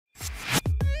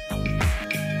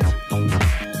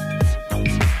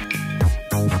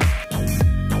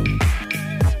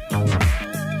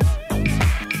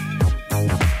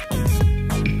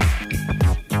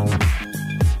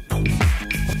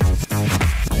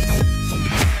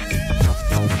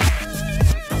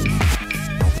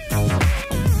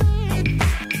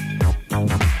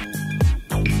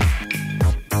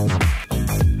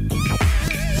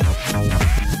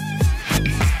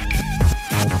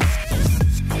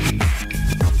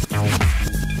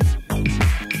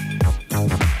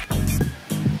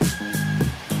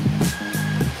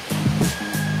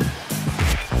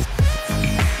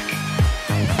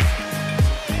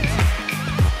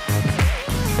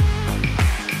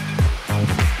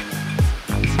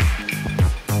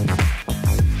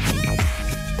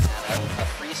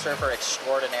surfer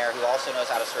extraordinaire who also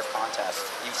knows how to surf contests.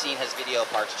 You've seen his video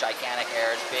parts, gigantic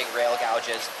airs, big rail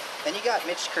gouges. Then you got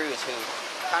Mitch Cruz, who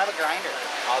kind of a grinder.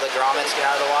 All the grommets get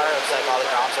out of the water. Looks like all the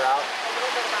groms are out.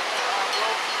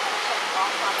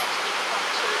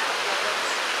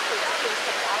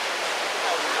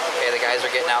 Okay, the guys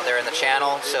are getting out there in the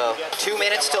channel. So 2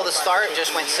 minutes till the start.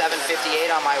 Just went 7:58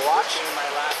 on my watch. My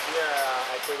last year,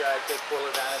 I figured I'd take full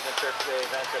advantage and surf the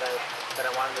events that I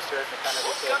wanted to surf and kind of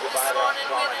just say goodbye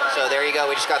to. So there you go.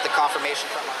 We just got the confirmation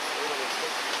from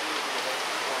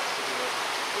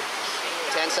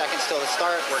 10 seconds till the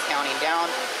start. We're counting down.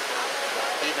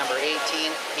 Heat number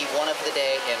 18. Heat 1 of the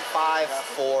day in 5,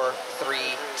 4,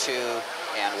 3, 2,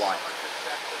 and 1.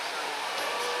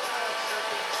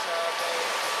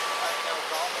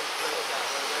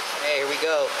 Hey, here we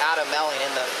go. Adam Melling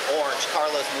in the orange,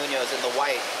 Carlos Munoz in the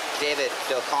white, David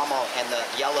Del Carmo in the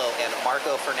yellow, and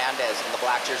Marco Fernandez in the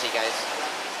black jersey, guys.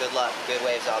 Good luck. Good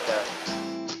waves out there.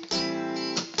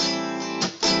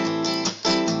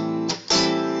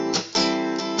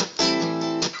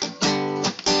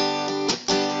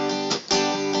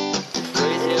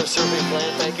 Surfing plan,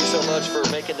 thank you so much for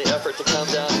making the effort to come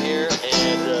down here,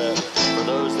 and for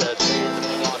those that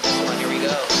hang on this one, here we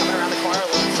go. Coming around the corner, a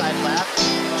little inside left,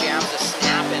 jams a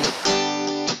snapping.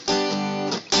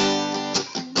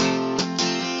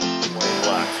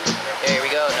 Here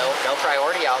we go. No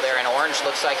priority out there, and orange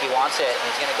looks like he wants it.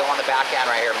 He's gonna go on the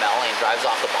backhand right here. Melling drives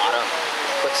off the bottom,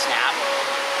 quick snap.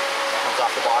 Comes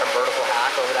off the bottom vertical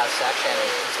hack over that section.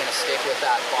 He's going to stick with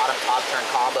that bottom top turn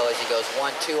combo as he goes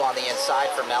 1-2 on the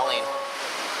inside for Melling.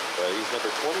 He's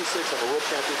number 26 on the World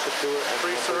Championship Tour and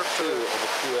free surf #2 on the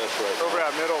QS right over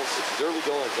now. at middles. It's early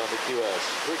goings on the QS.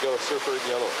 Here we go, surfer in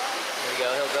yellow. Here we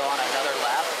go. He'll go on another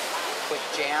left. Quick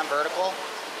jam vertical.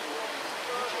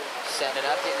 Setting it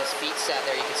up, getting his feet set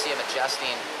there. You can see him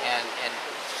adjusting and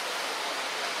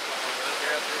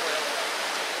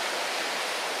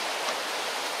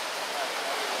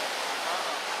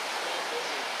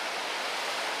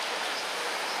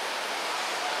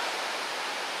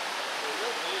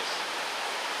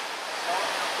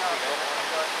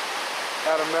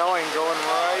Adam Melling going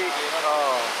right.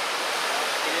 Oh.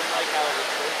 He didn't like how it was.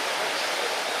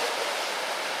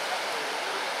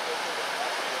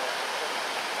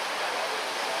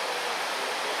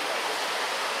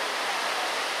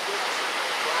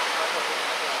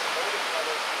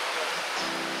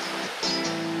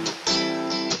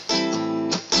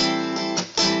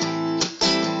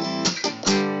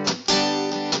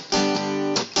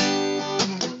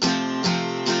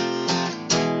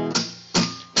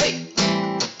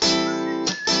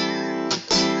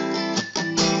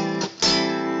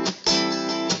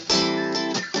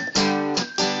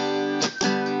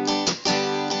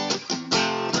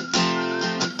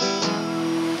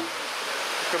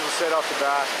 Set off the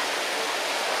bat.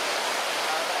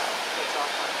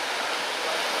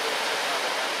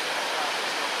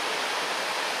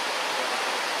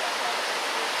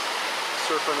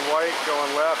 Surfing white,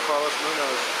 going left, Carlos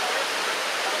Munoz.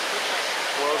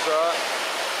 Blows up.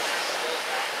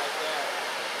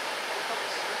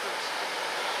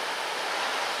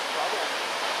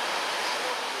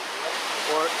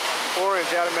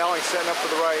 Orange, Adam Melling setting up for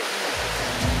the right.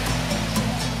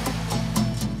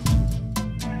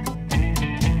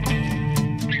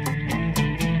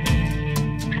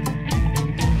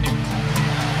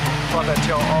 Brought that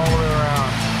tail all the way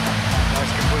around.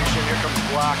 Nice completion. Here comes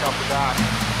black off the back.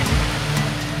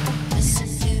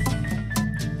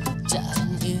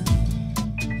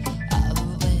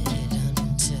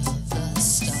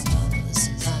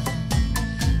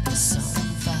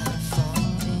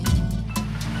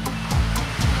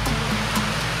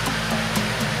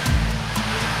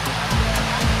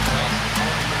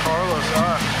 Carlos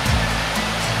up.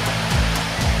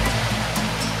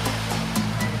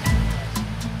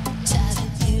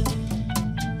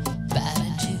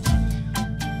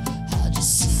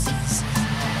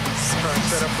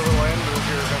 Set up the little end move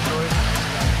here eventually.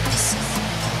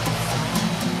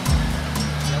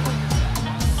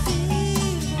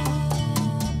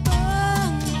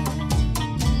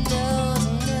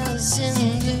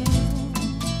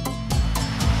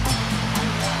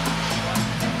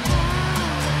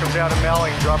 Comes out of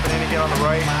Melling, dropping in again on the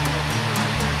right.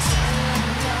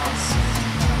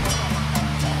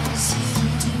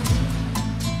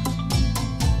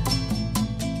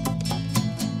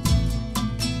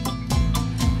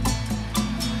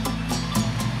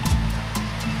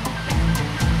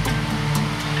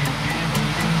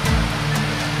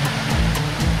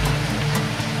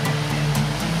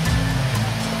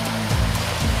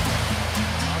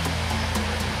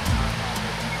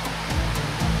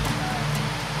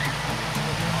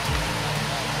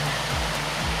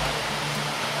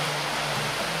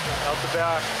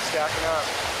 back, stacking up.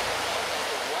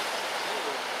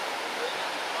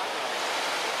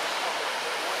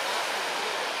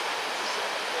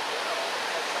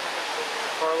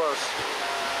 Carlos.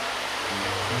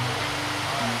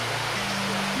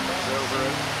 He's over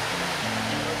it.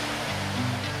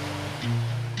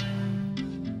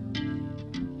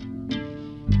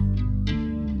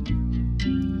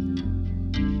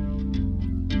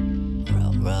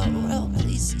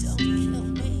 Please don't kill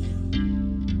me.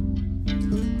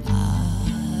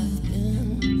 I've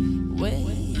been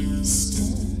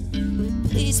wasting.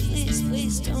 Please, please,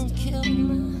 please don't kill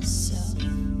myself.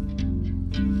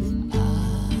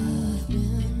 I've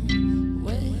been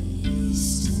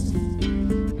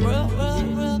wasting.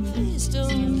 Please don't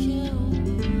kill me.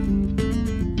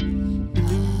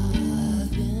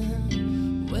 I've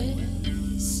been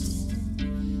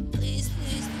wasting. Please, please,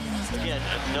 please. Again,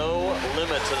 no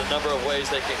limit to the number of ways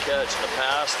they can catch. In the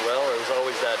past, well, it was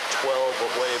always that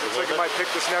 12-wave Looks like he might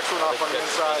pick this next one off on the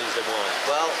inside.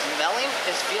 Well, Melling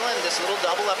is feeling this little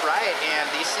double up right, and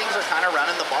these things are kind of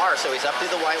running the bar, so he's up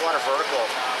through the whitewater vertical,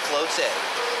 floats it,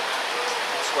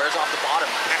 squares off the bottom,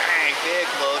 bang, big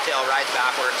low tail, rides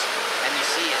backwards, and you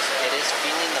see it is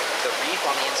feeling the reef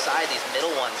on the inside, these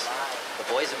middle ones. The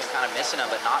boys have been kind of missing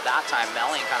them, but not that time.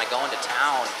 Melling kind of going to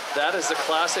town. That is the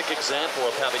classic example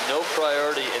of having no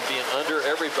priority and being under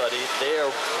everybody. They are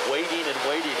waiting, and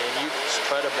you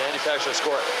try to manufacture a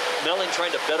score. Melling trying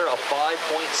to better a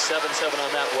 5.77 on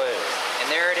that wave.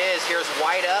 And there it is. Here's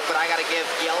white up, but I got to give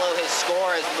yellow his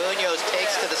score as Munoz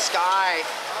takes to the sky.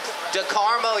 De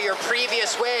Carmo, your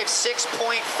previous wave, 6.5.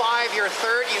 Your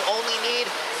third, you only need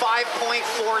 5.47.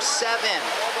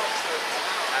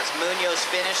 As Munoz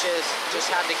finishes, just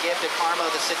had to give De Carmo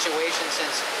the situation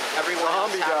since everyone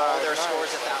else had all their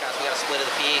scores at that. We got a split of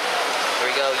the peak. Here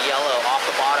we go, yellow off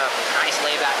the bottom, nice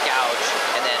layback gouge,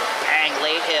 and then bang,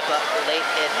 late hit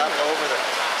up over the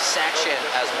section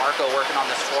as Marco working on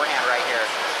this forehand right here.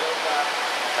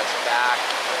 Cuts back,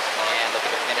 and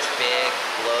looking to finish big,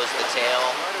 blows the tail.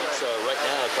 So right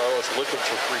now, Carlos looking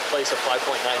to replace a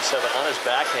 5.97 on his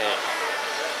backhand.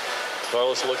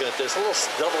 Carlos looking at this little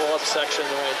double up section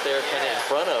right there kind of in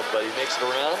front of, but he makes it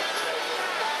around.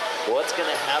 What's going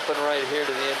to happen right here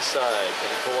to the inside? Can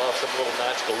he pull off some little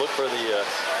magical look for the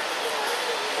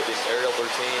aerial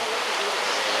routine?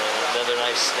 And another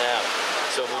nice snap.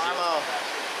 So Carmo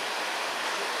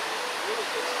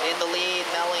in the lead,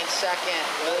 Melling second.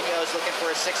 Munoz looking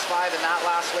for a 6.5, and that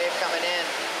last wave coming in.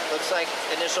 Looks like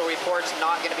initial reports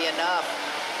not going to be enough.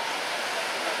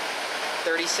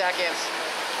 30 seconds.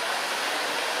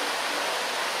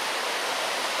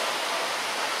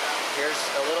 Here's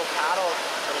a little paddle,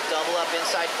 little double up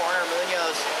inside corner.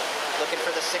 Munoz looking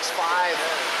for the 6.5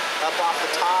 up off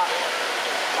the top.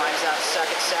 Finds that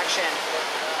second section.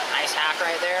 Nice hack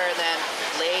right there, and then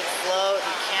late float.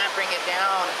 You can't bring it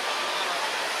down.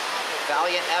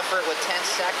 Valiant effort with 10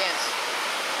 seconds.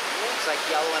 Looks like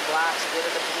yellow and black split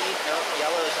at the peak. Nope,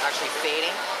 yellow is actually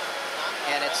fading.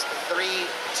 And it's 3,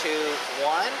 2,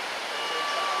 1.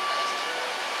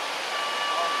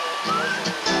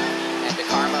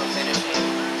 Carmo finishing.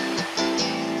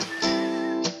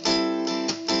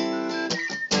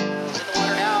 In the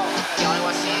water now, Keanu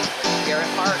Asing,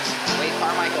 Garrett Parkes, Wade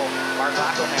Carmichael, Marc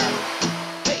Lacomare.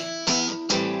 Hey.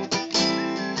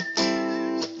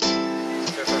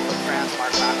 Surfer from France,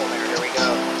 Marc Lacomare. Here we go.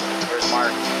 Here's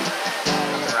Marc.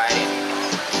 Nothing riding.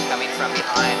 Coming from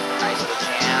behind. Nice little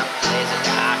jam. Lays it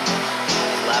back.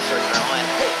 His lefts are throwing.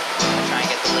 Gonna try and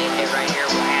get the late hit right here.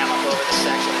 Wham! Up over the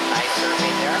section. Nice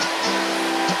surfing there.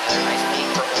 Another nice peak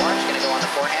for Orange, gonna go on the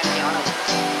forehand. Keanu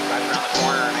driving around the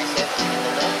corner, nice hit in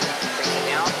the lip, brings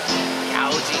it down,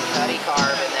 gouging cutty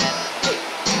carve, and then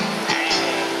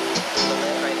bang, the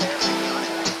lip right there for Keanu,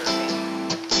 nice surfing.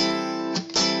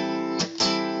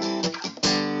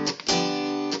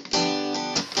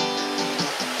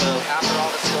 So after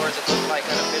all the scores, it looked like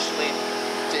unofficially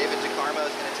David De Carmo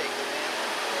is gonna take the win.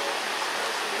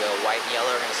 The white and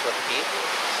yellow are gonna split the peak.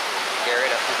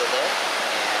 Garrett up through the lip.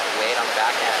 Wade on the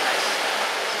backhand, nice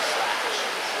slash.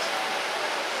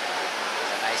 And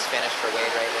a nice finish for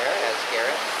Wade right there as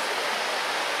Garrett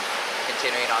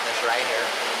continuing on this right here.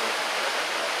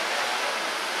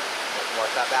 More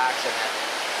cutbacks and then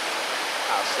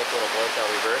sick little blowtail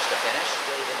reverse to finish.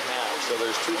 So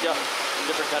there's two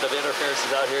different kind of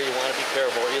interferences out here. You want to be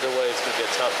careful. Either way, it's going to be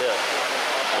a tough hit.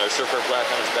 And our surfer black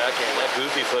on his backhand, that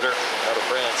goofy footer out of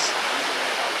France.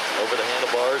 Over the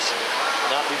handlebars.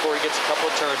 Not before he gets a couple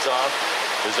of turns off.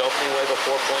 His opening wave of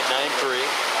 4.93.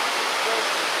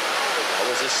 That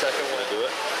was his second one to do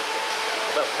it.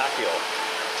 How about Pacquiao?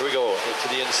 Here we go, to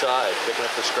the inside, picking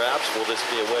up the scraps. Will this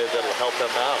be a wave that'll help him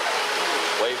out?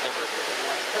 Wave number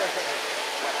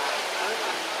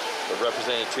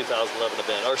representing 2011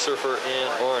 event. Our surfer in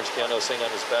orange, Keanu Asing on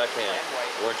his backhand.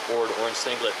 Orange board, orange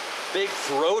singlet. Big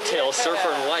throw tail surfer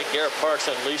in white. Garrett Parkes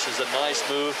unleashes a nice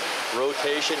move.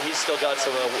 Rotation. He's still got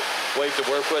some wave to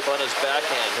work with on his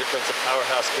backhand. Here comes the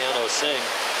powerhouse Keanu Asing.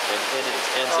 And it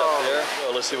ends up there.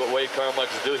 Well, let's see what Wade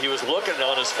Carmichael do. He was looking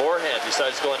on his forehand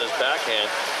besides going his backhand.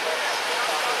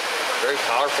 Very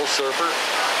powerful surfer.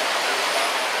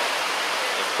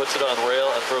 Puts it on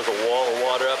rail and throws a wall of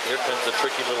water up. Here comes the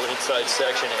tricky little inside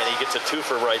section, and he gets a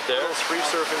twofer right there. It's free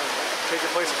surfing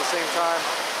taking place at the same time.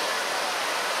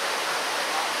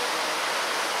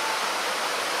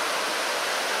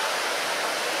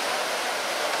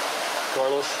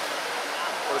 Carlos,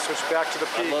 Want to switch back to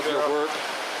the peak. I love your work.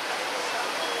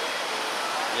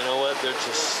 You know what? They're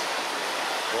just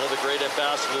one of the great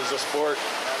ambassadors of sport.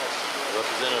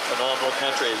 Represent a phenomenal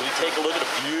country. As we take a look at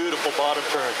a beautiful bottom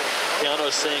turn.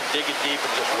 Keanu Asing digging deep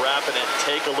and just wrapping it.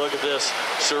 Take a look at this.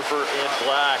 Surfer in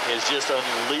black is just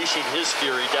unleashing his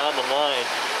fury down the line.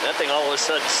 That thing all of a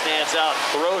sudden stands out and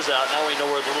throws out. Now we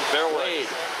know where the little barrel Wade,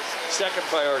 second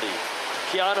priority.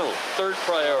 Keanu, third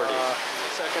priority.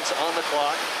 Seconds on the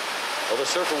clock. Well, the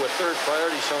surfer with third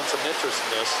priority showing some interest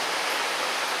in this.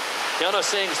 Keanu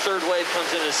Asing's third wave comes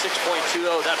in at 6.20.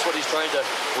 That's what he's trying to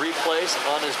replace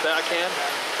on his backhand.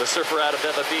 The surfer out of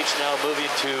Beva Beach now moving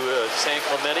to San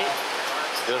Clemente.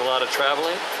 Doing a lot of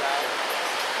traveling.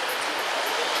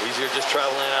 Easier just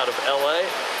traveling out of LA.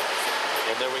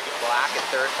 And there we go. Black at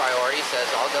third priority says,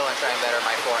 I'll go and try and better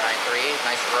my 493.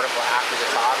 Nice vertical hack through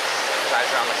the top. Drives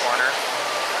around the corner.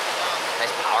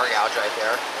 Nice power gouge right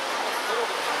there.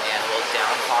 And a little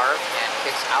down carve and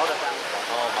kicks out of that.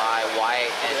 Oh my, white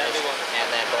and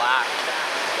then black.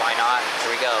 Why not?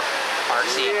 Here we go.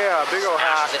 Parksy. Yeah, big old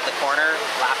hack. At the corner.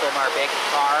 Lacomare big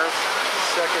carve.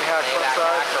 Second hack front Back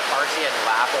side. for Parksy and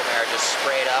Lacomare just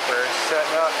sprayed uppers.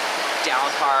 Setting up. Down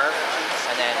carve.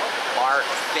 And then Marc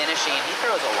finishing. He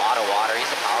throws a lot of water.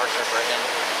 He's a power surfer. And then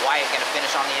White gonna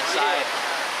finish on the inside.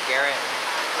 Garrett.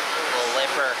 Little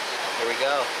lipper. Here we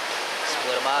go.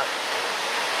 Split him up.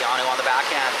 Keanu on the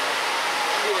backhand.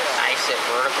 Nice hit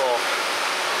vertical.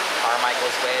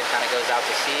 Carmichael's wave kind of goes out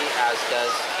to sea, as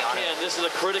does Keanu. And this is a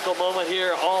critical moment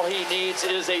here. All he needs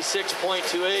is a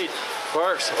 6.28.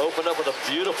 Parkes opened up with a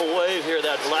beautiful wave here.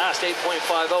 That last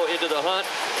 8.50 into the hunt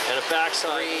and a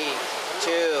backside. 3,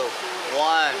 2,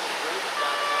 1.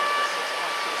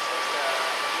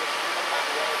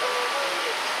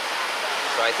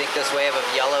 So I think this wave of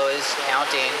yellow is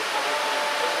counting.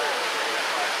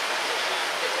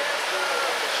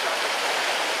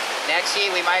 Next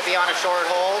heat, we might be on a short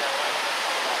hold.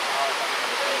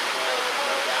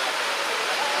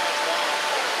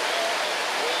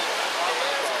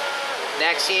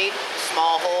 Next heat,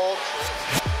 small hold.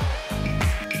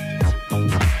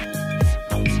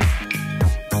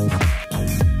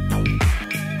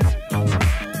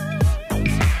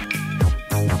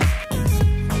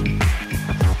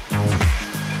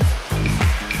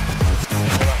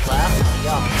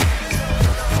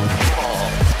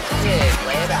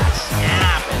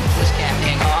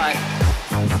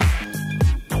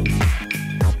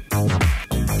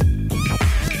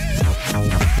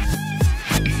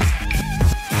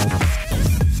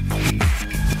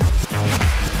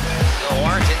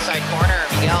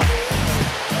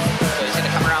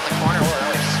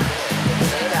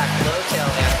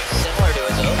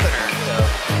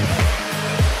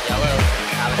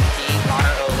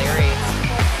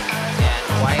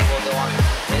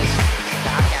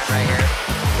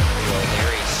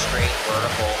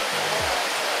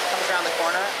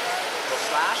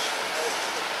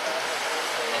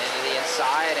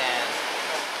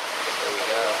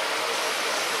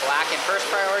 Black in first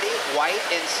priority, white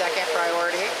in second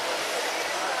priority.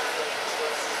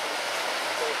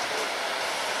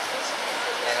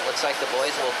 And it looks like the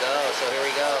boys will go, so here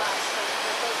we go.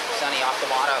 Sunny off the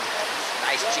bottom.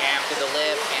 Nice jam through the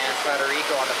lip, and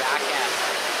Frederico on the backhand.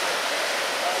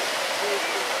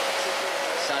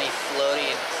 Sunny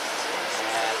floating.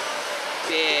 And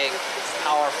big,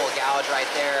 powerful gouge right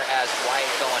there as White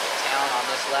going to town on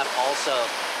this left also.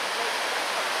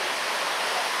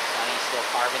 Still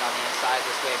carving on the inside,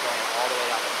 this wave going all the way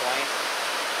down the point.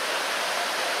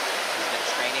 He's been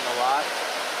training a lot.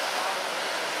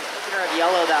 Winner of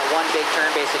yellow, that one big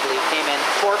turn basically came in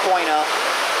 4.0.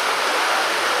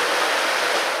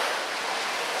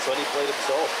 Sunny played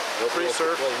himself. Free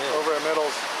surf over at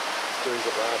middles. Series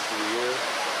of last of the year.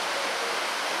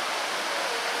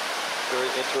 Very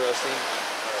interesting.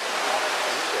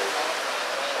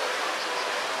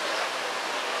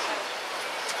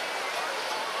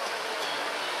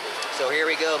 So here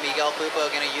we go. Miguel Pupo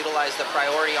going to utilize the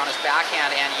priority on his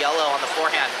backhand and yellow on the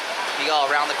forehand. Miguel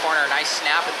around the corner. Nice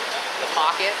snap in the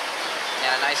pocket.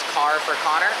 And a nice carve for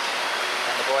Connor.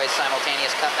 And the boys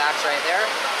simultaneous cutbacks right there.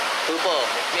 Pupo,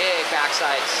 big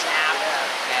backside snap.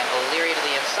 And O'Leary to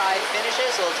the inside.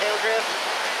 Finishes. A little tail drift.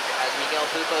 As Miguel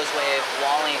Pupo's wave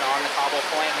walling on the cobble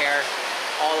point here.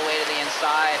 All the way to the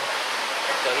inside.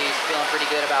 So he's feeling pretty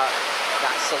good about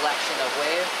that selection of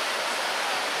wave.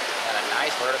 And a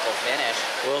nice vertical finish.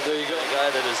 Well, there you go. A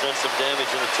guy that has done some damage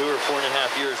in the tour,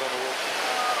 4.5 years on the world.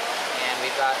 And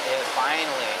we've got it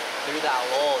finally through that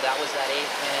lull. That was that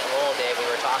 8-minute lull, Dave, we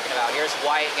were talking about. Here's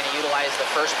White going to utilize the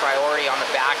first priority on the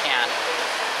backhand.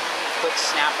 Quick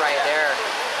snap right there.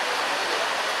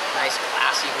 Nice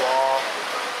classy wall.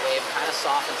 Wave kind of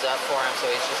softens up for him, so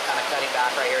he's just kind of cutting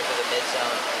back right here through the mid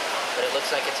zone. But it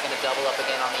looks like it's going to double up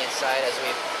again on the inside as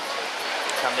we've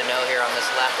come to know here on this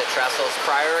left at Trestles.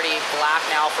 Priority, black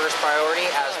now, first priority.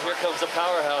 As here comes the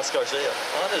powerhouse Garcia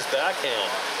on his backhand.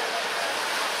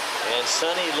 And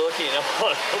Sunny looking at a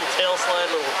little tail slide,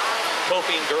 little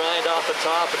coping grind off the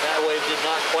top, and that wave did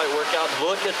not quite work out.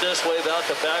 Look at this wave out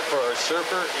the back for our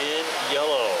surfer in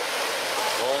yellow.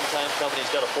 Long time coming.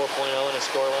 He's got a 4.0 in his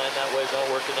scoreline. That wave's not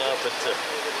working out, but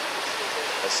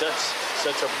the sets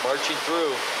are marching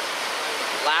through.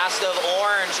 Last of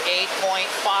orange, 8.5.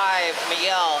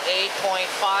 Miguel,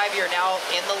 8.5. You're now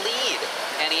in the lead.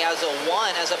 And he has a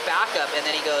 1 as a backup. And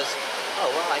then he goes, oh,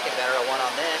 well, I can better a 1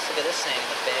 on this. Look at this thing in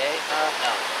the bay.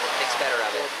 No, thinks better of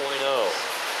it. 4.0.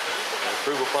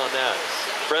 Improve upon that.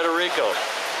 Frederico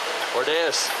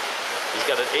Morais. He's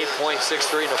got an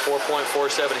 8.63 and a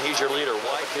 4.47. He's your leader.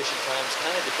 Wide fishing times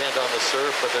kind of depend on the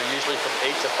surf, but they're usually from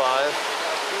 8 to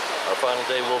 5. Our final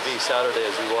day will be Saturday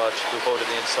as we watch Pupo to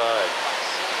the inside.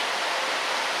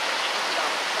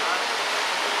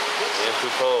 And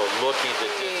Pupo looking to...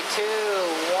 3, 2,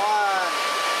 1.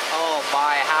 Oh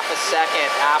my, half a second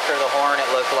after the horn it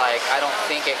looked like. I don't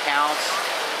think it counts.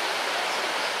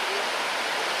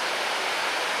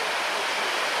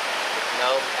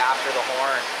 Nope, after the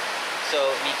horn. So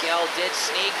Miguel did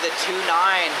sneak the 2.9.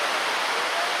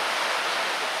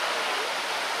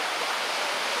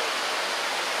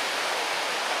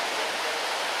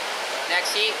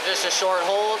 Next heat, just a short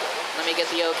hold. Let me get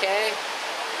the okay.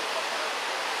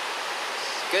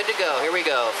 Good to go. Here we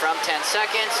go. From 10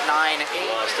 seconds, 9-8.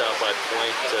 Lost out by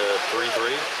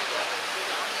 .33.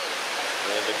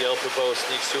 And Miguel Pupo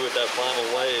sneaks through with that final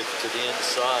wave to the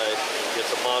inside and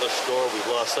gets a modest score. We've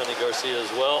lost Sunny Garcia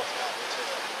as well.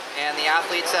 And the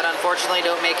athletes that unfortunately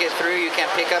don't make it through, you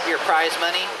can pick up your prize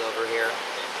money. Over here.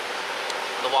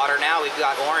 The water now, we've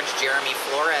got orange, Jeremy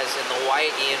Flores. In the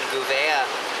white, Ian Gouveia.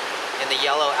 In the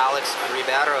yellow, Alex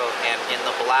Ribeiro. And in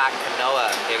the black,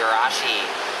 Kanoa Igarashi.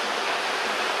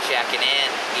 Checking in,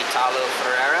 Italo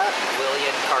Ferreira,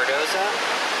 Willian Cardoso,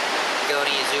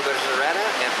 Goni Zuber-Zareta,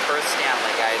 and Perth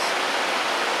Standlick, guys.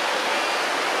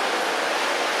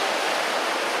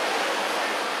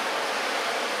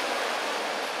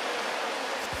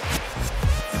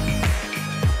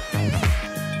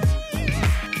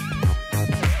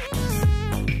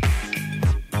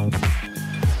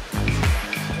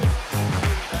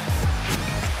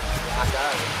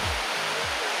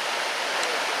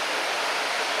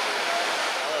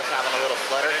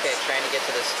 Trying to get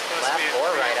to this left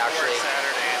or right, actually.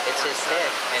 It's his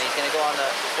pick, and he's going to go on the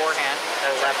forehand,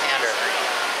 or left-hander.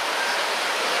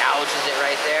 Gouges it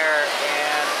right there,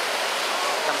 and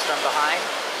comes from behind.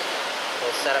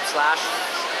 Little setup slash,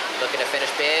 looking to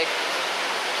finish big,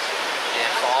 and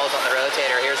falls on the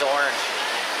rotator. Here's orange.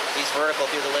 He's vertical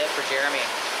through the lip for Jeremy.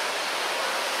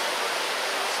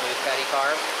 Smooth petty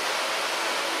carve.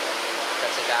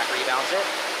 Cuts it back, rebounds it.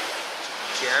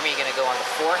 Jeremy going to go on the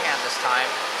forehand this time.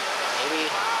 Maybe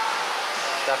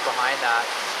stuck behind that.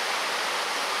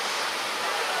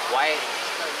 White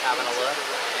having a look,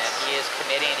 and he is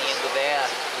committing Ian Gouveia,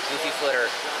 the goofy footer.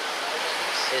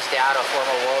 His dad, a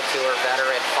former World Tour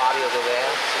veteran, Fabio Gouveia.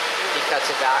 He cuts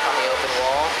it back on the open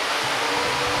wall.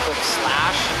 Quick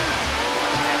slash,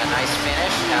 and a nice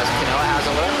finish as Kanoa has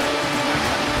a look.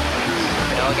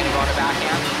 Kanoa gonna go on the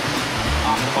backhand,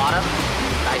 off the bottom.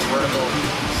 Nice vertical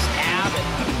stab.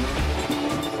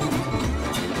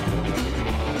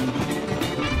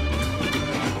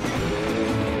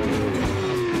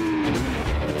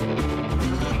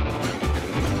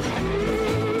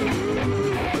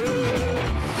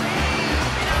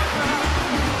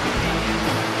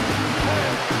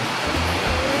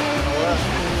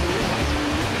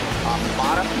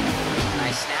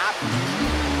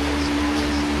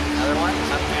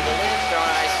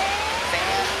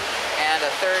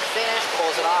 Third finish,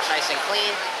 pulls it off nice and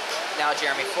clean. Now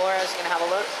Jeremy Flores gonna have a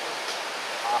look.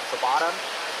 off the bottom.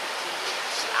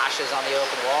 Slashes on the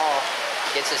open wall.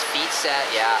 Gets his feet set.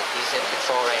 Yeah, he's in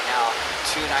control right now.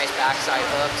 2 nice backside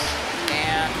hooks.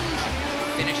 And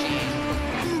finishing.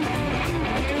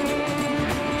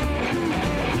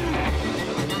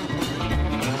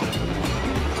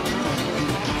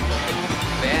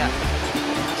 Yeah.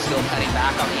 Still cutting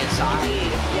back on the inside.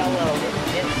 Yellow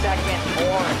in second.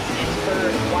 Orange in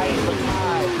third. White for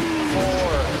 5,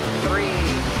 4, 3,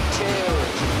 2,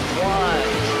 1.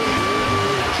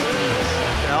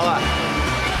 Kanoa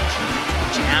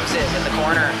jams it in the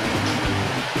corner.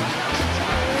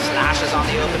 Slashes on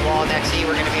the open wall. Next heat,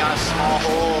 we're going to be on a small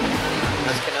hold.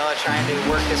 As Kanoa trying to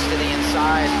work this to the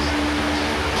inside.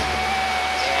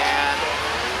 And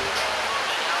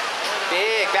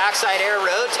big backside air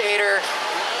rotator.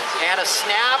 And a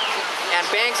snap. And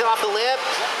bangs it off the lip.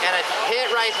 And a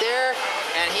hit right there.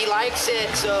 And he likes it.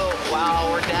 So,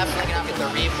 wow, we're definitely going to have to get the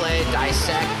replay,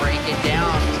 dissect, break it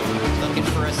down. Looking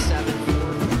for a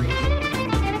 7-4-3.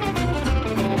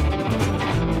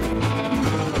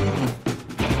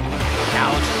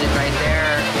 Couches it right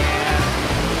there, and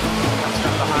comes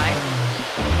from behind.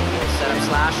 Setup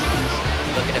slash,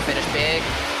 looking to finish big.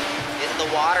 In the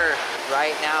water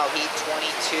right now, heat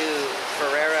 22.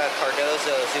 Ferreira,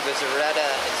 Cardoso, Zubizarreta,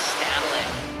 and Standlick.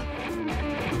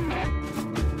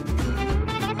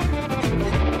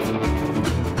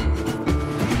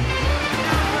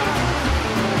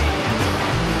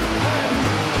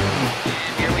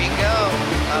 And here we go,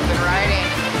 up and riding.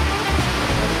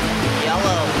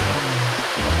 Yellow.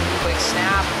 Quick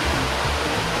snap.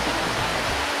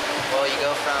 Well, you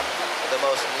go from the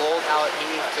most lulled out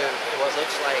heat to what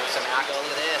looks like some action. Look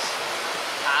at this.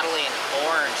 Paddling,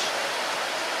 orange.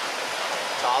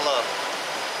 Italo.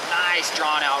 Nice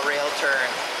drawn out rail turn.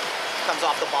 Comes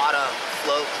off the bottom.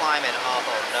 Float climbing. Oh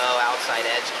no, outside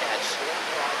edge catch.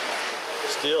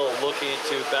 Still looking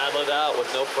to battle it out with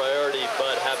no priority,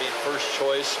 but having first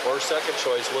choice or second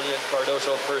choice, Willian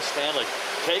Cardoso and Perth Standlick.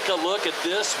 Take a look at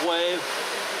this wave.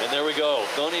 And there we go.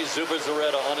 Goni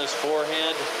Zubizarreta on his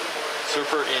forehand.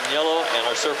 Surfer in yellow, and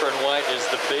our surfer in white is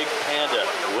the big panda,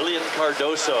 Willian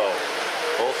Cardoso.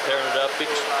 Both pairing it up. Big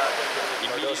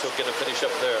Cardoso going to finish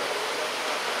up there.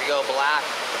 Here we go, black,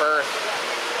 Perth.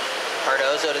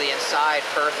 Cardoso to the inside,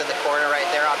 Perth in the corner right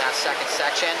there on that second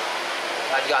section.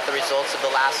 I've got the results of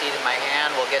the last heat in my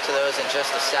hand. We'll get to those in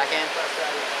just a second.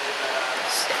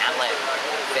 Standlick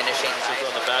finishing nice.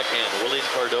 On the backhand, Willian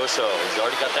Cardoso. He's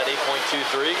already got that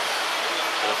 8.23.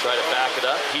 Gonna try to back it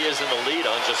up. He is in the lead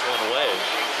on just one wave.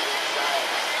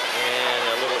 And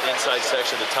a little inside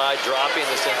section, the tide dropping.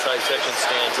 This inside section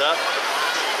stands up.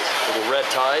 Little red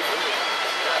tide.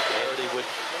 And he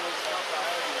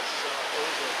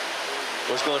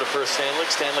was going to Perth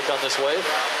Standlick. Standlick on this wave.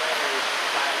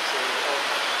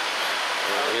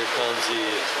 Here comes the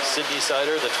Sydney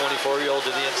sider, the 24-year-old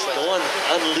to the inside. The one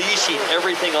unleashing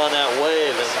everything on that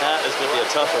wave, and that is going to be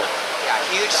a tough one. Yeah,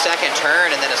 huge second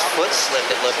turn, and then his foot slipped,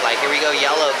 it looked like. Here we go,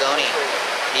 yellow, Goni.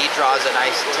 He draws a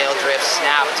nice tail drift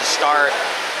snap to start,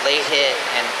 late hit,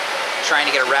 and trying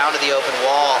to get around to the open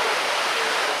wall.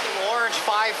 Orange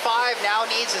 5-5 now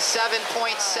needs a 7.7.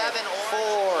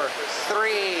 4,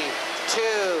 3,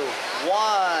 2,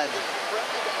 1.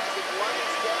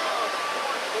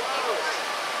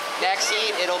 Next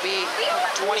heat, it'll be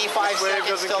 25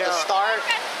 seconds till the start.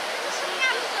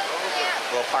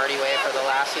 Little party wave for the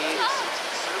last heat.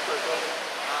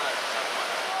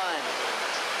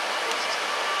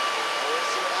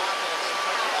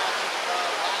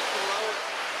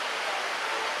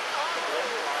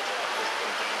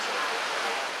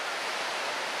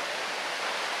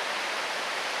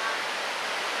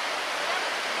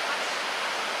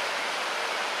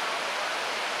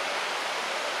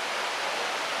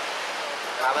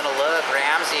 Having a look,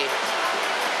 Ramsey.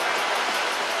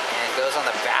 And goes on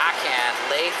the backhand,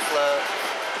 late float.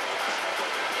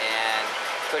 And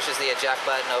pushes the eject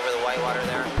button over the whitewater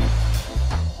there.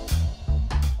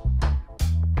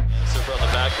 And super on the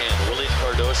backhand, Willian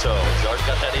Cardoso. He's already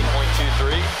got that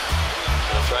 8.23.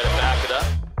 Gonna try to back it up.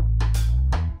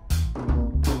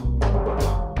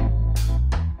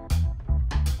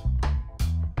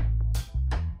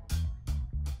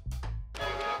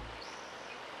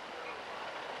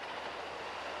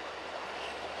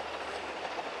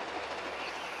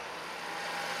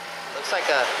 Looks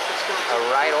like a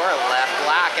right or a left,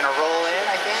 black and a roll in,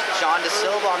 I think. John De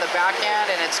Silva on the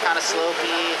backhand, and it's kind of slow P.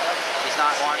 He's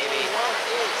not wanting to be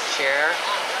chair,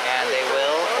 and they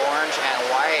will. Orange and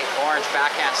white. Orange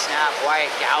backhand snap,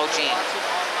 white gouging.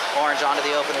 Orange onto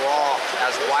the open wall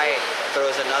as white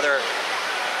throws another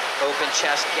open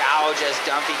chest gouge as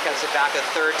Dumpy cuts it back a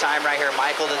third time right here.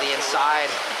 Michael to the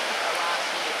inside.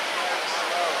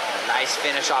 Nice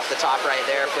finish off the top right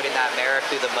there, putting that Merrick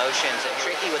through the motions. And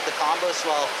tricky with the combo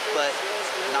swell, but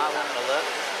not wanting to look.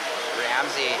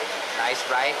 Ramsey, nice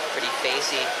right, pretty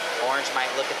facey. Orange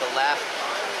might look at the left.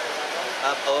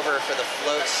 Up over for the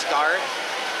float start.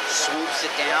 Swoops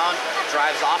it down,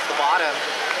 drives off the bottom,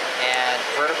 and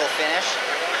vertical finish.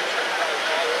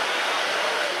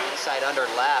 Inside under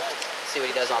left. See what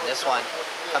he does on this one.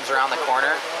 Comes around the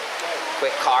corner.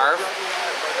 Quick carve.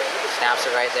 Snaps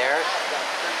it right there.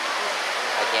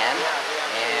 Again.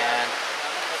 And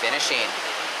finishing.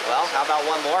 Well, how about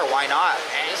one more? Why not?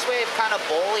 And this wave kind of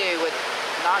bully with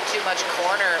not too much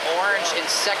corner. Orange in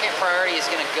second priority is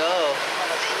going to go.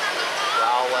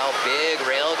 Well, big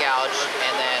rail gouge.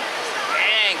 And then,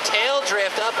 bang, tail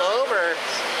drift up over.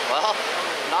 Well,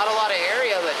 not a lot of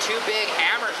area, but two big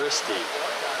hammers. Christie.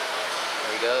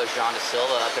 There he goes, John De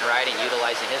Silva up and riding,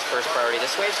 utilizing his first priority.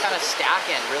 This wave's kind of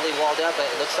stacking, really walled up, but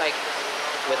it looks like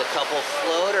with a couple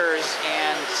floaters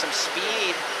and some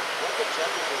speed,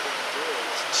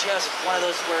 it's just one of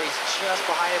those where he's just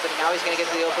behind it, but now he's going to get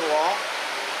to the open wall.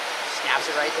 Snaps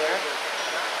it right there.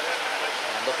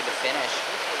 And looking to finish.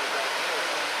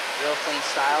 Real clean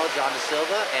style, John De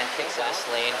Silva, and kicks West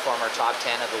Lane, former top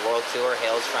 10 of the World Tour,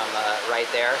 hails from right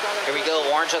there. Here we go,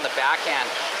 Orange on the backhand.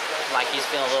 Like he's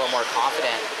feeling a little more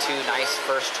confident. Two nice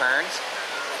first turns.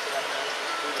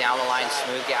 Down the line,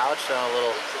 smooth gouge, throwing a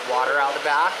little water out the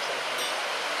back.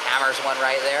 Hammers one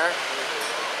right there.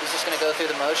 He's just gonna go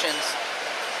through the motions.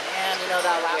 And you know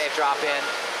that last wave drop in.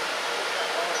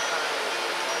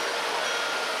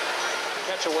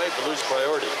 Catch a wave to lose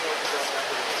priority.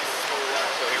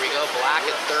 So here we go, black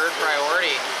at third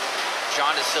priority.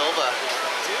 John De Silva.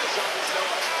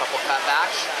 Couple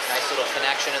cutbacks. Nice little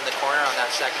connection in the corner on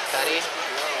that second cutty.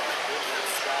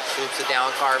 Swoops it down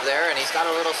carve there, and he's got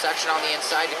a little section on the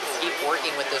inside to keep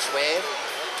working with this wave.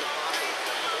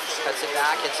 Cuts it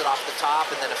back, hits it off the top,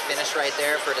 and then a finish right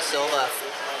there for De Silva.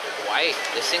 White,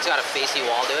 this thing's got a facey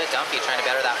wall to it. Dumpy trying to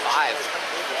better that 5.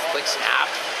 Quick snap.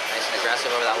 Nice and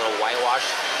aggressive over that little whitewash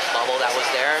bubble that was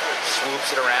there. Swoops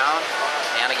it around,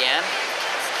 and again.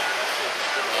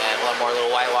 And one more little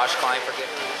whitewash climb for good.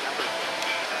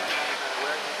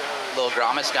 Little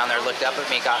Grommets down there looked up at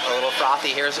me, got a little frothy.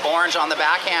 Here's Orange on the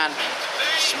backhand.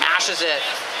 Smashes it.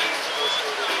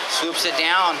 Swoops it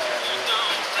down.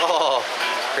 Oh,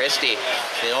 Christie,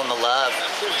 feeling the love.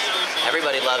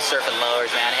 Everybody loves surfing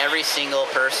lowers, man. Every single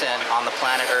person on the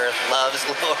planet Earth loves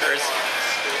lowers.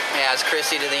 Yeah, it's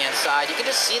Christie to the inside. You can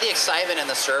just see the excitement in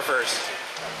the surfers.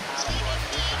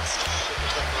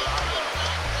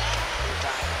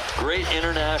 Great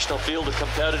international field of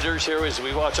competitors here as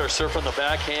we watch our surf on the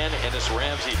backhand, and it's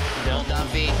Ramsey down.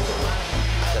 Dumpy,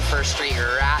 the first street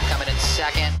rat coming in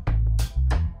second.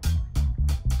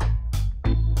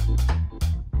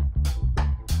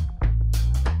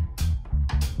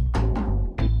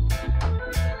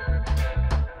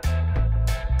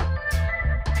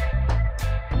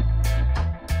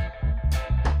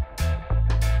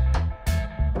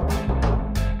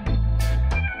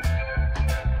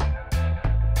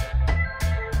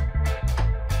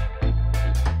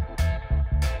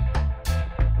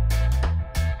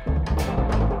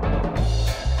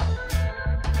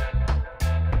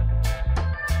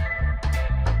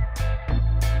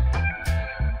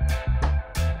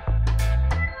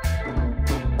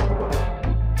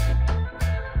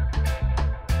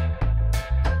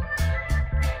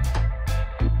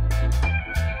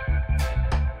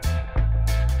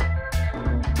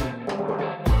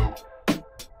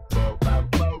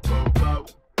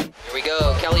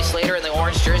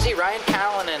 Jersey, Ryan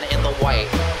Callanan in the white,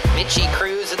 Mitchie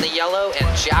Cruz in the yellow,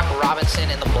 and Jack Robinson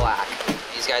in the black.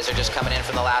 These guys are just coming in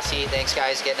from the last heat. Thanks,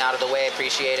 guys, getting out of the way.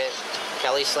 Appreciate it.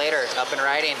 Kelly Slater up and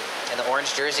riding in the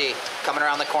orange jersey, coming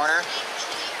around the corner.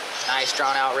 Nice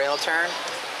drawn-out rail turn.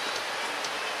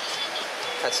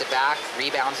 Cuts it back,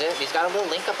 rebounds it. He's got a little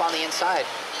link up on the inside.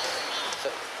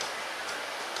 So,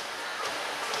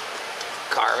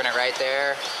 carving it right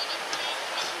there.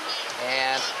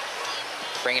 And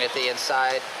bringing it to the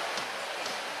inside.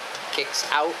 Kicks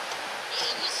out.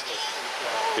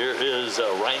 Here is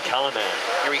Ryan Callanan.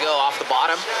 Here we go, off the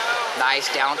bottom.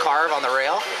 Nice down carve on the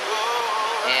rail.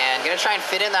 And gonna try and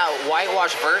fit in that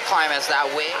whitewash vert climb as that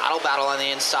wave. Battle on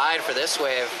the inside for this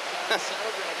wave.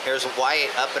 Here's White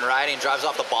up and riding, drives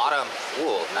off the bottom.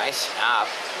 Ooh, nice snap.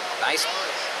 Nice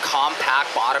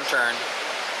compact bottom turn.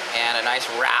 And a nice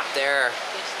wrap there.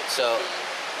 So,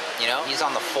 you know, he's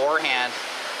on the forehand.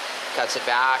 Cuts it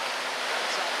back,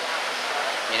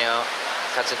 you know,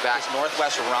 cuts it back.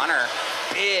 Northwest runner,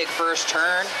 big first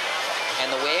turn, and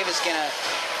the wave is gonna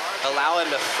allow him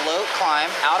to float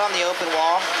climb out on the open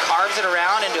wall, carves it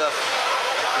around into a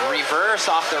reverse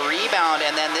off the rebound,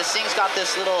 and then this thing's got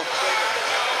this little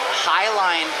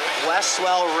highline west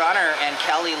swell runner, and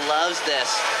Kelly loves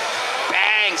this.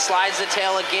 Bang, slides the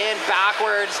tail again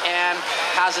backwards and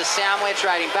has a sandwich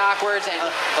riding backwards and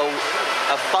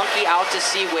a funky out to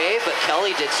sea wave, but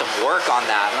Kelly did some work on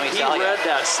that, let me tell you. He read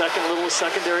that little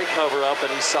secondary cover up,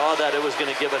 and he saw that it was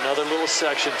going to give another little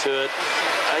section to it.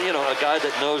 You know, a guy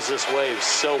that knows this wave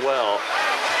so well.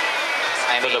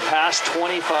 For the past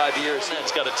 25 years,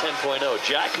 it's got a 10.0.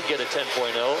 Jack could get a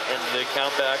 10.0, and the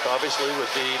countback obviously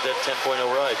would be that 10.0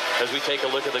 ride. As we take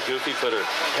a look at the goofy footer,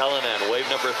 Callanan, wave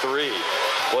number 3.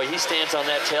 Boy, he stands on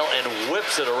that tail and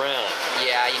whips it around.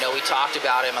 Yeah, you know, we talked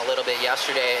about him a little bit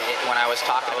yesterday when I was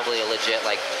talking probably a legit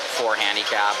like 4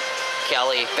 handicap.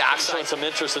 Kelly, backside. Some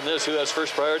interest in this. Who has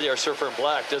first priority? Our surfer in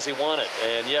black. Does he want it?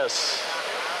 And yes,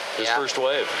 his first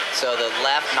wave. So the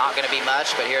left, not going to be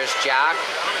much, but here's Jack.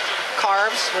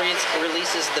 Carbs, where he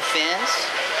releases the fins.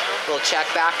 Little check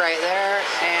back right there,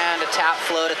 and a tap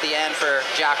float at the end for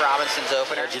Jack Robinson's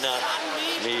opener.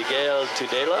 Miguel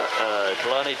Tudela,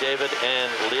 Kalani David, and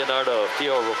Leonardo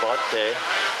Fiorobate.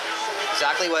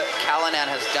 Exactly what Callanan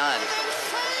has done.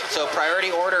 So priority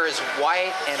order is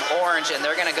white and orange, and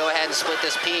they're going to go ahead and split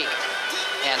this peak.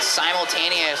 And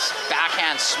simultaneous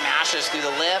backhand smashes through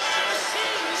the lift.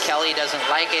 Kelly doesn't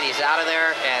like it, he's out of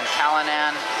there, and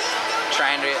Callanan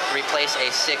trying to replace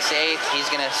a 6.8. He's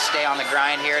going to stay on the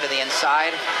grind here to the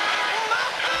inside.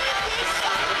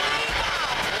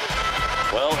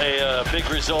 Well, a big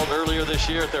result earlier this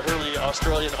year at the Hurley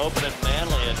Australian Open in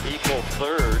Manly, an equal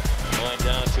third, going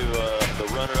down to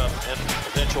the runner-up and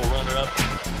eventual runner-up,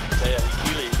 Taya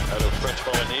Hikili out of French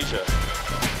Polynesia.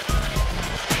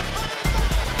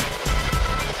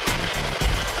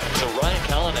 So Ryan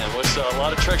Callanan with a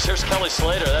lot of tricks. Here's Kelly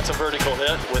Slater. That's a vertical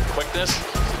hit with quickness.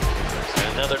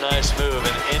 Another nice move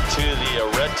and into the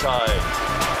red tide.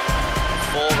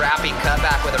 Full wrapping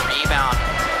cutback with a rebound.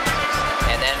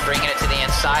 And then bringing it to the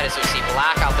inside as we see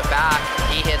Black out the back.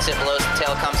 He hits it, blows the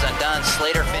tail, comes undone.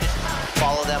 Slater finishes.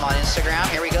 Follow them on Instagram.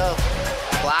 Here we go.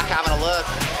 Black having a look.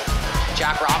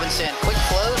 Jack Robinson, quick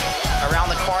float around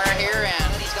the corner here,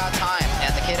 and he's got time.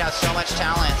 And the kid has so much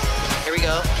talent. Here we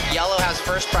go. Yellow has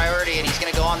first priority, and he's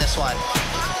going to go on this one.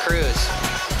 Cruz.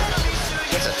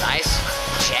 Gets a nice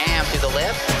jam through the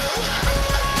lip.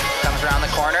 Comes around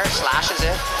the corner, slashes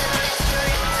it.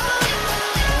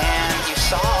 And you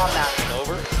saw on that.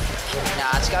 Over.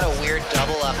 Nah, it's got a weird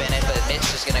double up in it, but Mitch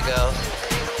is going to go.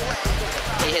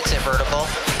 He hits it vertical.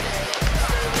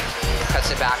 Cuts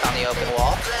it back on the open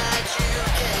wall.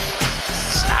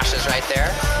 Smashes right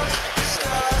there.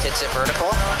 Hits it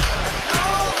vertical.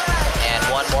 And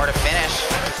one more to finish.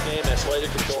 Game as Slater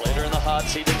control. Slater in the hot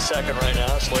seat in second right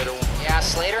now. Slater. Yeah,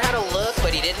 Slater had a look,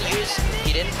 but he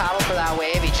didn't paddle for that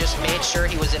wave. He just made sure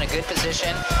he was in a good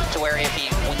position to where if he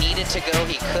needed to go,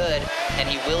 he could, and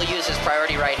he will use his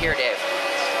priority right here, Dave.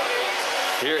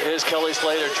 Here is Kelly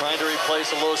Slater trying to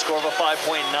replace a low score of a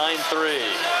 5.93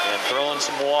 and throwing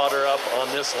some water up on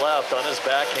this left on his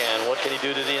backhand. What can he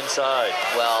do to the inside?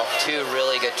 Well, 2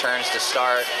 really good turns to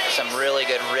start, some really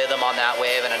good rhythm on that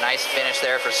wave, and a nice finish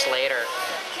there for Slater.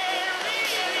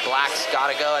 Black's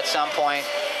got to go at some point.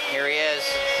 Here he is.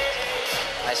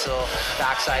 Nice little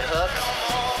backside hook.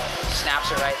 Snaps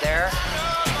it right there.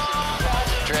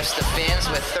 Drifts the fins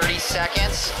with 30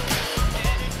 seconds.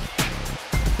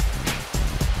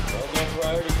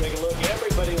 Priority, take a look.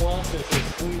 Everybody wants this to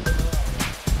squeeze them out.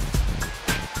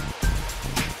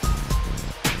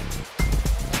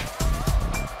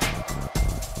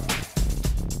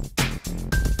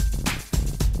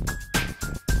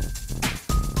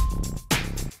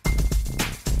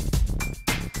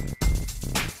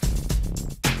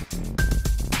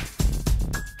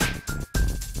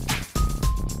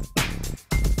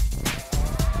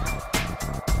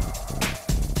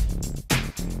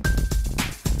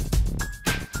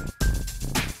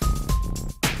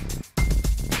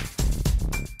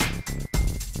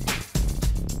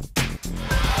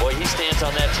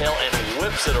 On that tail and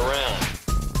whips it around.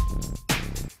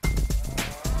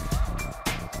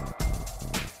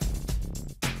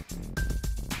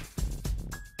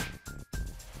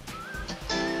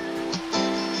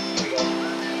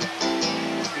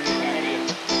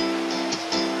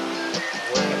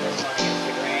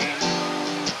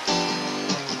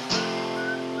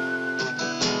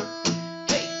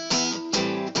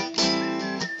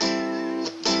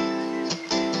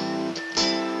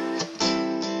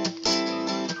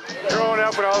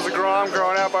 When I was a Grom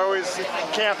growing up, I was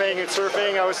camping and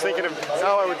surfing. I was thinking of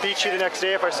how I would beat you the next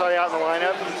day if I saw you out in the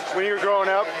lineup. When you were growing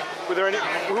up,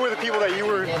 who were the people that you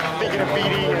were thinking of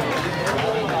beating?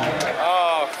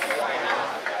 Oh,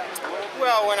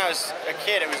 well, when I was a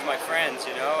kid, it was my friends,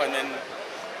 you know, and then,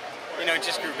 you know, it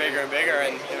just grew bigger and bigger,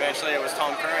 and eventually it was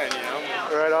Tom Curran, you know.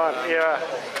 Right on, yeah.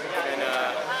 And,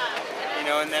 you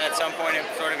know, and then at some point it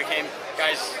sort of became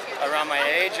guys around my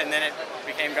age, and then it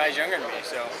became guys younger than me,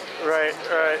 so. Right.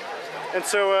 And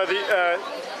so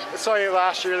I saw you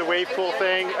last year, the wave pool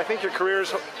thing. I think your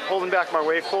career's holding back my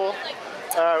wave pool.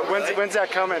 When's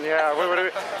that coming? Yeah.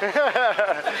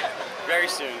 Very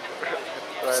soon.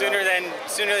 Right sooner than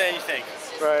you think.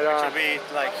 Right on. Which will be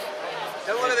like.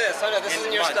 Hey, look at this. I know this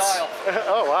isn't your style.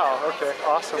 Oh wow. Okay.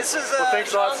 Awesome. This is. Well,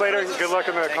 thanks a lot, Slater. And good luck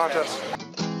in the contest.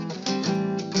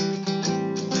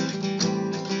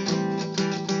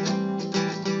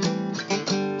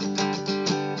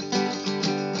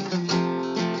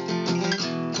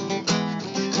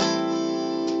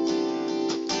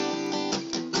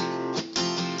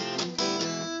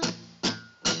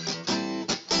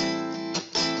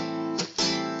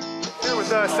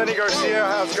 Sunny Garcia,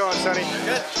 how's it going, Sunny?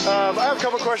 Good. I have a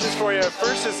couple questions for you.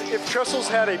 First is, if Trestles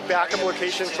had a backup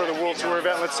location for the World Tour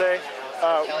event, let's say,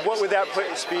 what would that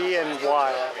place be and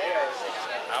why?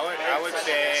 I would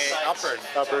say uppers.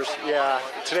 Uppers, yeah.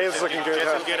 Today's looking good.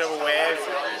 Just as good of a wave.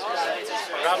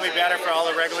 Probably better for all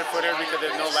the regular footers because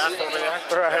there's no left over there.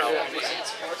 Right.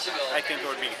 So, I think it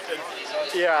would be good.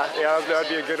 Yeah, that'd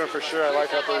be a good one for sure. I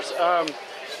like uppers.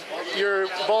 Your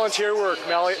volunteer work,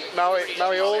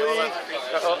 Malioli.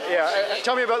 Yeah,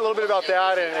 tell me a little bit about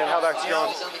that and how that's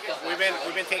going. We've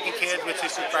been taking kids with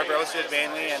cystic fibrosis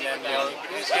mainly, and then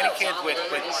any kids with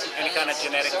any kind of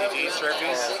genetic disease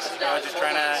surfing. Just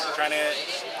trying to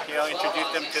introduce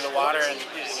them to the water, and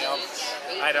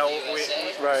we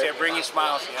say bringing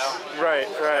smiles. Right.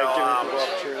 So, giving people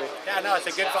opportunity. Yeah, no, it's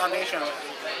a good foundation.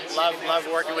 Love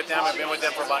working with them. I've been with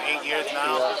them for about 8 years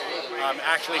now. I'm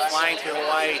actually flying to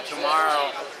Hawaii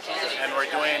tomorrow, and we're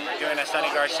doing a Sunny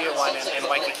Garcia one in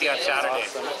Waikiki on Saturday.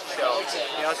 So,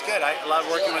 it's good. I love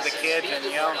working with the kids, and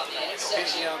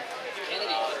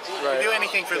do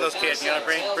anything for those kids.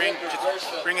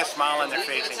 Bring a smile on their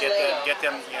face and get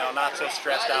them not so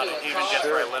stressed out, even just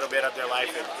for a little bit of their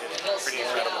life. It's pretty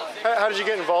incredible. How did you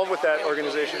get involved with that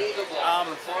organization?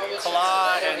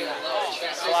 Kala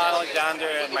Alexander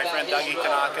and my friend Dougie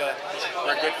Tanaka,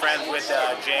 we're good friends with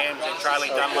James and Charlie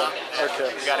Dunlop.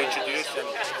 Okay. We got introduced, and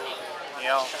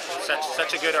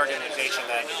such a good organization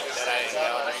that I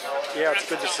it's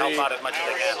good to see. help out as much as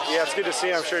I can. Yeah, it's good to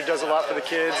see. I'm sure it does a lot for the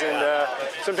kids, and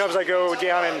sometimes I go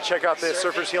down and check out the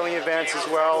Surfers Healing events as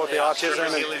well with the autism.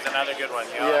 Surfers Healing's another good one.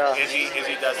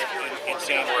 Izzy does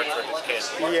insane work for his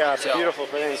kids. Yeah, it's a beautiful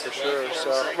thing for sure. So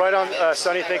right on,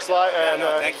 Sunny. Thanks a lot, and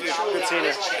thank you. Good seeing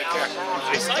you. Take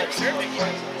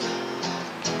care.